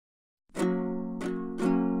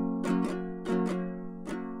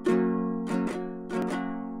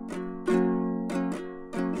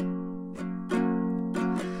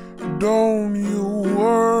don't you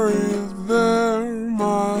worry there,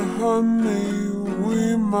 my honey.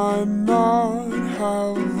 We might not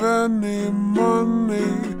have any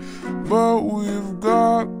money, but we've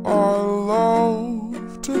got our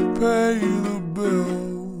love to pay the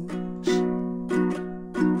bills.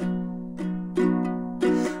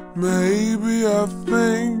 Maybe I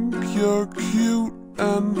think you're cute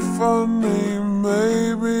and funny.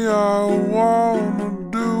 Maybe I wanna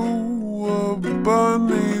do what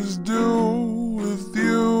bunnies do with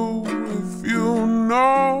you, if you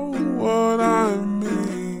know what I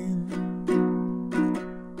mean.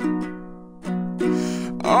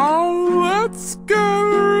 Oh, let's get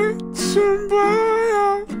rich and buy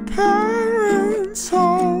our parents'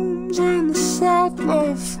 homes in the south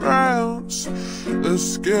of France.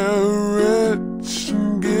 Let's get rich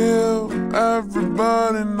and give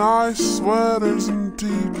everybody nice sweaters and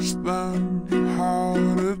teach them how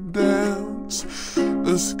to dance.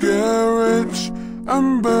 Let's get rich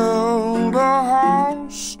and build a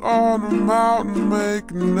house on a mountain,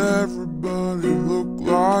 making everybody look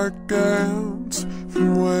like ants.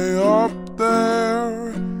 From way up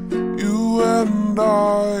there, you and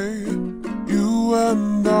I, you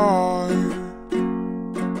and I.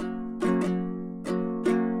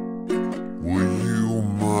 Well, you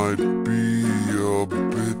might be a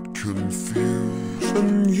bit confused,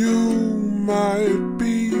 and you might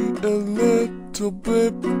be a little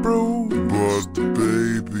bit bruised, but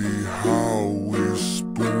baby, how we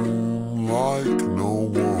spoon like no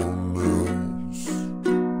one else.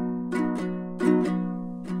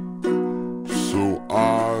 So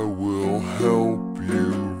I will help you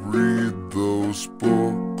read those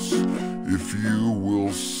books if you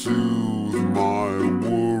will soothe my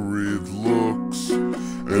worried looks,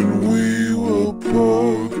 and we will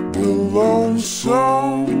put the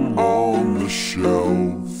lonesome on the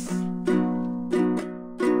shelf.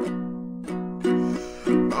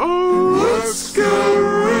 Let's get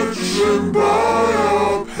rich and buy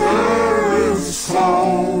our parents'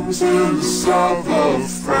 homes in the south of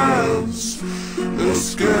France.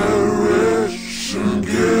 Let's get rich and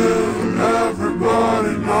give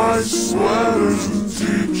everybody nice sweaters and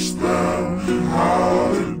teach them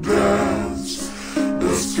how to dance.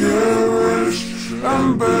 Let's get rich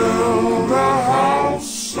and build a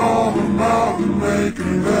house on a mountain,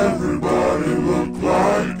 making everybody look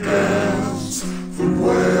like ants. From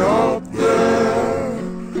way up there,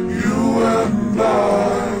 you and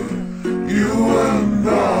I, you and I.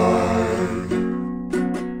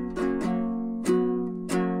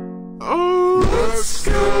 Oh, let's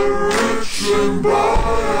get rich and buy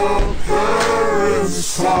our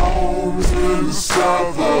parents' homes in the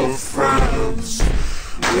south of France.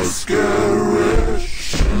 Let's get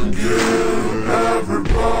rich and give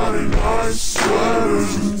everybody nice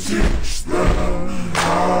sweaters and teach them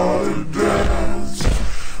how to dance.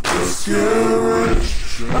 Let's get rich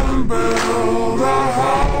and build a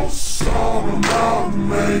house on a mountain,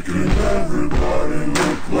 making everybody